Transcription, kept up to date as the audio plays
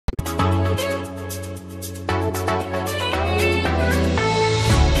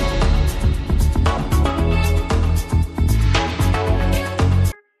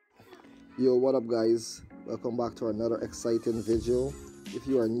Yo, what up guys? Welcome back to another exciting video. If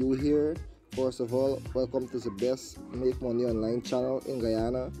you are new here, first of all, welcome to the best make money online channel in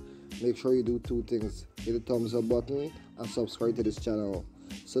Guyana. Make sure you do two things: hit the thumbs up button and subscribe to this channel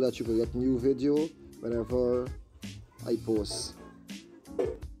so that you can get new video whenever I post.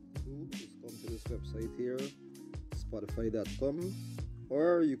 Just come to this website here, spotify.com,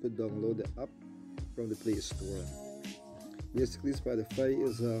 or you could download the app from the Play Store. Basically, Spotify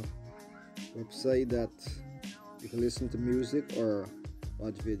is a website that you can listen to music or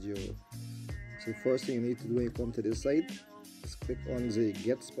watch video. So first thing you need to do when you come to this site is click on the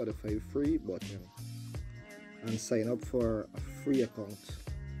Get Spotify Free button and sign up for a free account.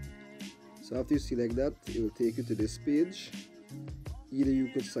 So after you select that, it will take you to this page. Either you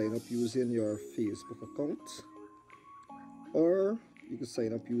could sign up using your Facebook account, or you could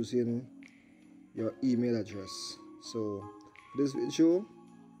sign up using your email address. So for this video,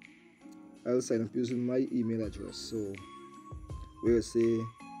 I'll sign up using my email address. So we'll say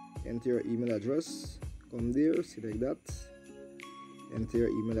enter your email address, come there, select that, enter your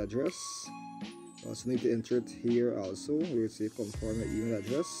email address. Also need to enter it here also. We'll say confirm your email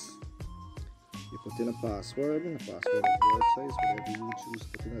address. You put in a password of your choice, whatever you choose,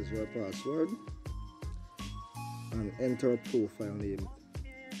 put in as your password, and enter a profile name.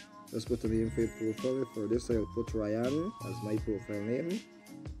 Just put a name for your profile. For this I'll put Ryan as my profile name.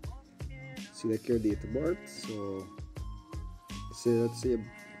 Select your date of birth. So let's say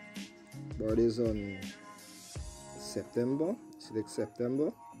birth is on September. Select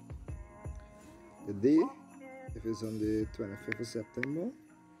September. The day, if it's on the 25th of September,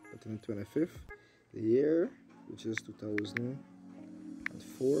 put in the 25th. The year, which is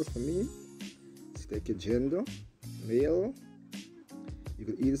 2004 for me. Select your gender, male. You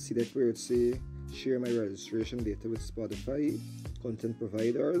could either select where it say share my registration data with Spotify content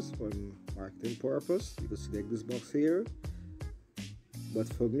providers for marketing purpose. You could select this box here,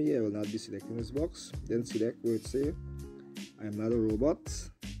 but for me I will not be selecting this box. Then select where it say I am not a robot,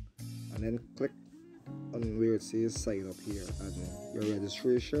 and then click on where it says sign up here, and your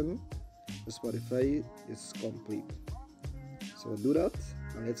registration for Spotify is complete. So do that,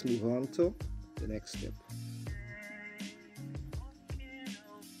 and let's move on to the next step.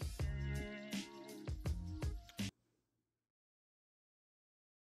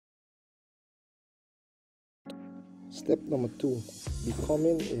 Step number 2,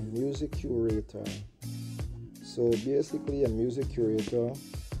 becoming a music curator. So basically, a music curator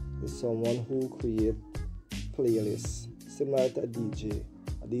is someone who creates playlists similar to a DJ.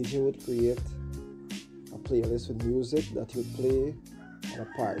 A DJ would create a playlist with music that you would play on a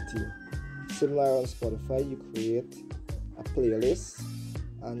party. Similar on Spotify, you create a playlist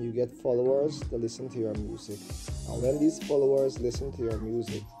and you get followers to listen to your music. And when these followers listen to your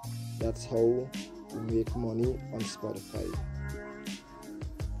music, that's how you make money on Spotify.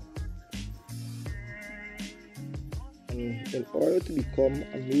 And in order to become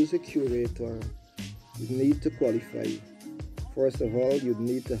a music curator, you need to qualify. First of all, you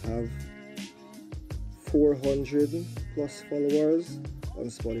need to have 400 plus followers on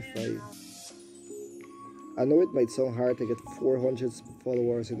Spotify. I know it might sound hard to get 400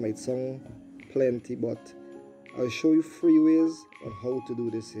 followers, it might sound plenty, but I'll show you 3 ways on how to do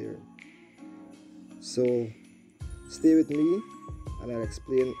this here. So stay with me and I'll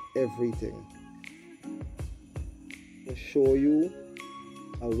explain everything. I'll show you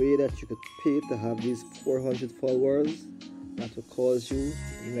a way that you could pay to have these 400 followers that will cost you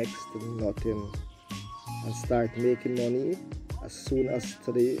next to nothing and start making money as soon as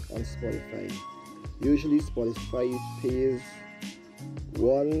today on Spotify. Usually Spotify pays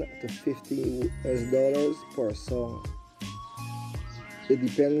 $1 to $50 per song. It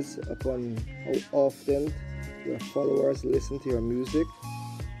depends upon how often your followers listen to your music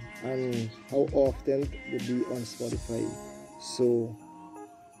and how often they be on Spotify. So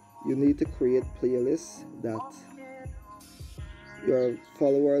you need to create playlists that your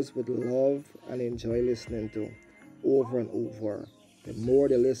followers would love and enjoy listening to over and over. The more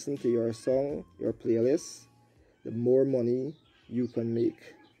they listen to your song, your playlist, the more money you can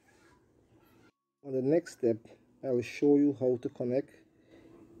make. On the next step, I will show you how to connect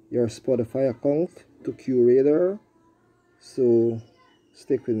your Spotify account to Curator. So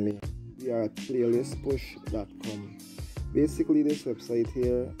stick with me. We are at playlistpush.com. Basically, this website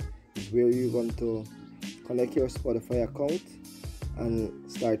here is where you want to connect your Spotify account and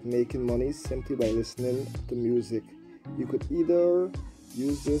start making money simply by listening to music. You could either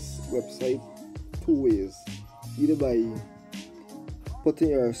use this website 2 ways. Either by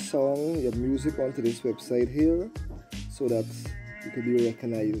putting your song, your music onto this website here so that you could be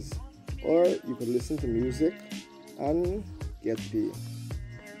recognized. or you could listen to music and get paid.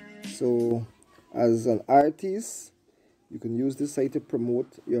 So as an artist, you can use this site to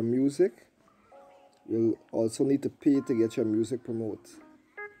promote your music. You'll also need to pay to get your music promote.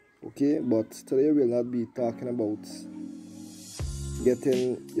 Okay, but today we'll not be talking about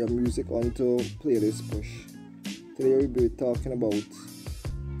getting your music onto playlist push. Today we'll be talking about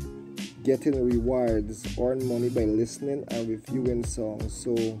getting rewards, earn money by listening and reviewing songs.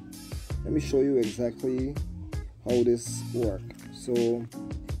 So let me show you exactly how this works. So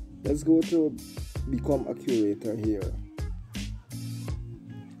let's go to become a curator here.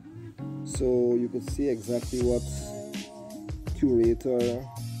 So you can see exactly what a curator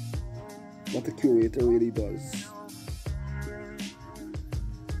really does.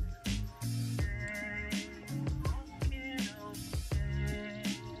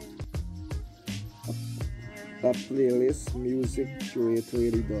 A playlist music curator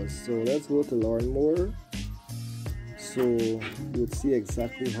really does. So let's go to learn more. So you'll see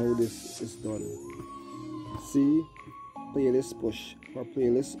exactly how this is done. See, playlist push for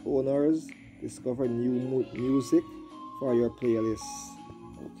playlist owners. Discover new music for your playlist.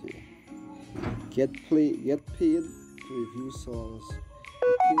 Okay. Get paid to review songs.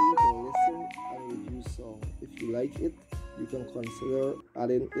 You pay to listen and review songs. If you like it, you can consider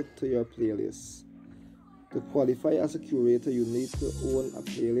adding it to your playlist. To qualify as a curator, you need to own a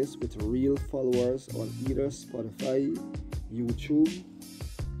playlist with real followers on either Spotify, YouTube,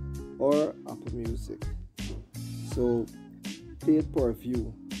 or Apple Music. So, paid per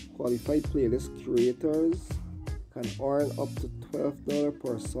view. Qualified playlist curators can earn up to $12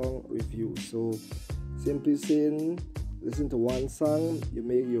 per song review. So, simply saying, listen to one song,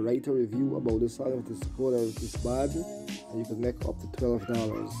 you write a review about the song, if it's good or if it's bad, and you can make up to $12,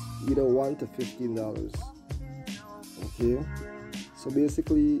 either $1 to $15. Okay, so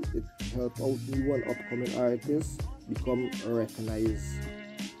basically it helps out new and upcoming artists become recognized.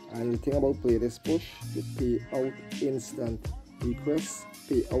 And the thing about playlist push, they pay out instant. Requests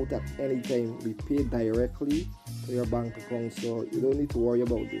pay out at any time. We pay directly to your bank account, so you don't need to worry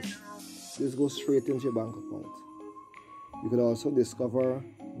about this. This goes straight into your bank account. You can also discover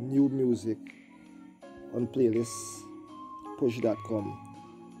new music on playlistpush.com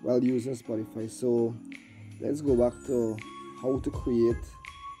while using Spotify. So let's go back to how to create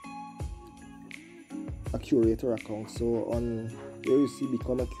a curator account. So on here you see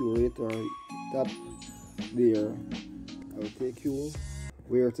become a curator, tap there. I'll take you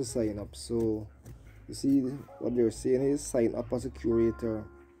where to sign up. So you see what they're saying is sign up as a curator.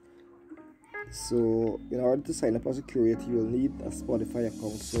 So in order to sign up as a curator, you'll need a Spotify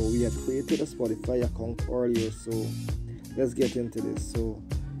account. So we had created a Spotify account earlier, so let's get into this. So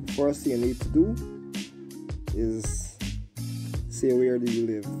the first thing you need to do is say where do you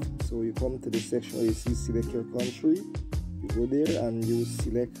live. So you come to this section where you see select your country. You go there and you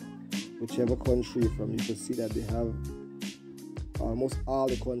select whichever country you're from. You can see that they have almost all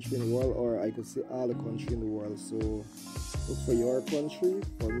the country in the world, or I could say all the country in the world. So look for your country.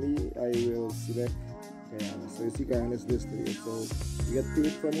 For me, I will select Guyana. So you see Guyana is listed here. So you get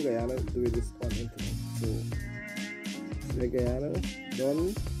paid from Guyana doing this on internet. So select Guyana,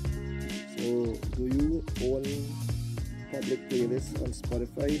 done. So do you own public playlists on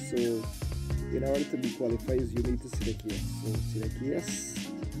Spotify? So in order to be qualified, you need to select yes. So select yes.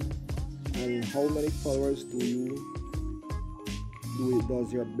 And how many followers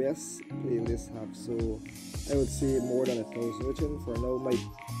does your best playlist have? So I would say more than 1,000, which for now my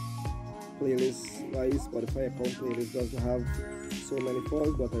Spotify account playlist doesn't have so many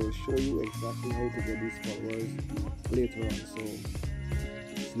followers, but I will show you exactly how to get these followers later on. So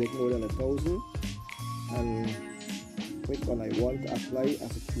select more than 1,000 and click on I want to apply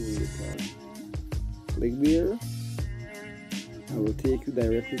as a curator. Click there. I will take you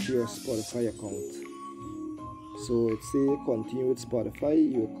directly to your Spotify account. So it say continue with Spotify.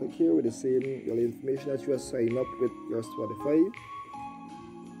 You will click here with the same information that you are signed up with your Spotify.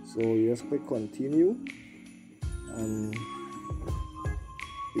 So you just click continue, and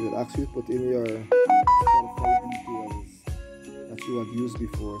it will actually put in your Spotify details that you have used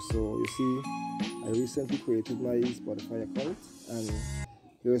before. So you see, I recently created my Spotify account, and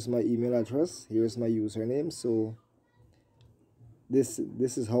here's my email address, here's my username. So this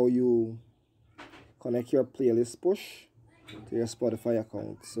is how you connect your playlist push to your Spotify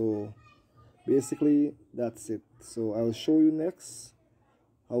account. So basically that's it. So I'll show you next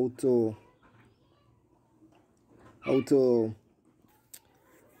how to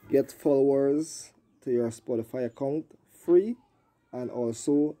get followers to your Spotify account free, and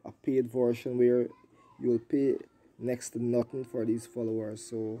also a paid version where you'll pay next to nothing for these followers.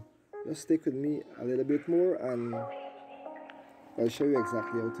 So just stick with me a little bit more and I'll show you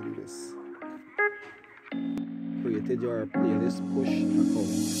exactly how to do this. Created your playlist push account.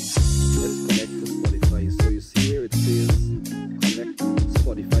 Let's connect to Spotify. So you see here it says connect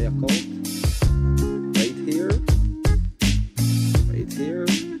Spotify account. Right here.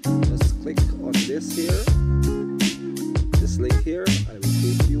 Just click on this here, this link here, and it will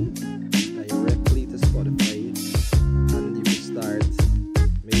take you directly to Spotify, and you can start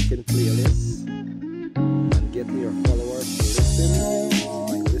making playlists and getting your followers to listen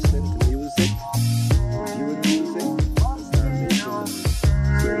by listening to music, viewing music, and start making money.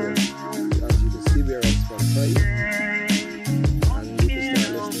 So as you can see, we are on Spotify, and you can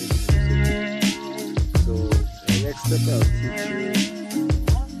start listening to music. So the next step I'll teach you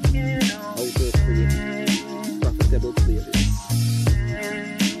how to create profitable playlists.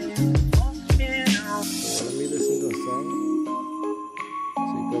 So let me listen to a song. So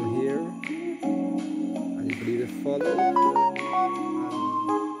you come here and you can either follow and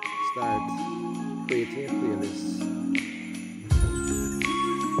start creating a playlist.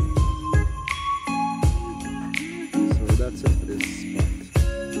 So that's it for this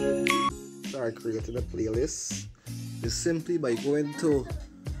part. Start creating a playlist is simply by going to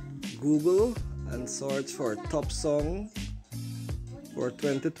Google and search for top song for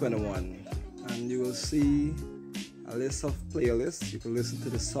 2021, and you will see a list of playlists. You can listen to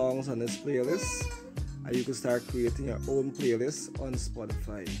the songs on this playlist and you can start creating your own playlist on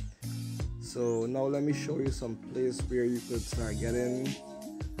Spotify. So now let me show you some place where you could start getting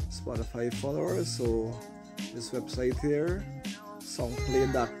Spotify followers. So this website here,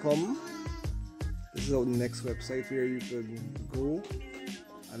 Soundplate.com. This is our next website where you could go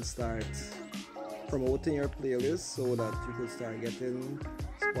and start promoting your playlist so that you could start getting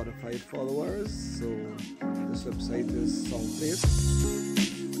Spotify followers. So this website is Soundplate.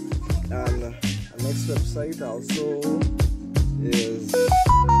 And the next website also is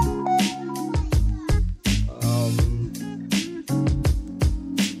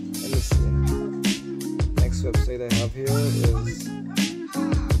let me see. Next website I have here is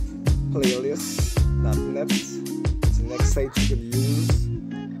playlist.net. It's the next site you can use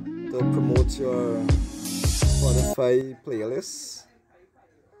to promote your Spotify playlist.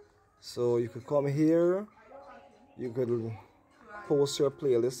 So you could come here, you could post your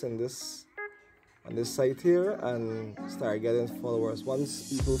playlist in this on this site here and start getting followers. Once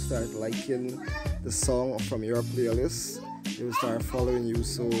people start liking the song from your playlist, they will start following you.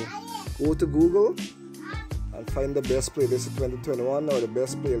 So go to Google and find the best playlist of 2021 or the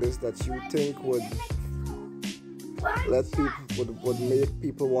best playlist that you think would let people would make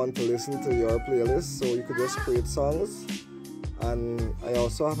people want to listen to your playlist. So you could just create songs. And I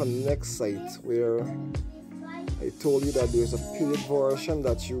also have a next site where I told you that there's a paid version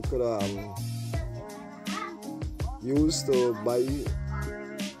that you could use to buy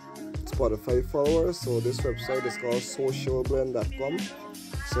Spotify followers. So this website is called Socioblend.com.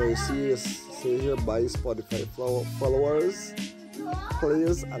 So you see it say here buy Spotify followers,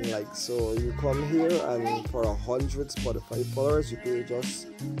 plays and likes. So you come here and for 100 Spotify followers you pay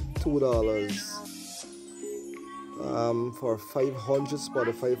just $2. For 500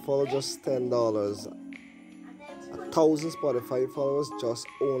 Spotify followers just $10. 1,000 Spotify followers just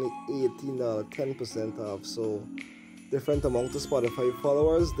only $18, 10% off. So different amount of Spotify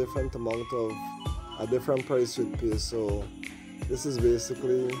followers, different amount of a different price you'd pay. So this is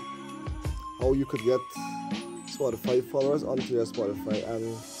basically how you could get Spotify followers onto your Spotify.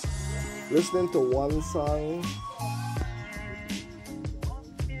 And listening to one song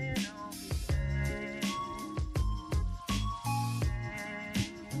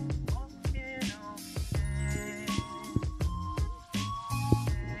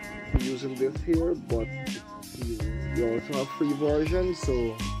using this here, but you also have free version.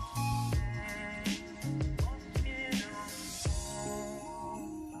 So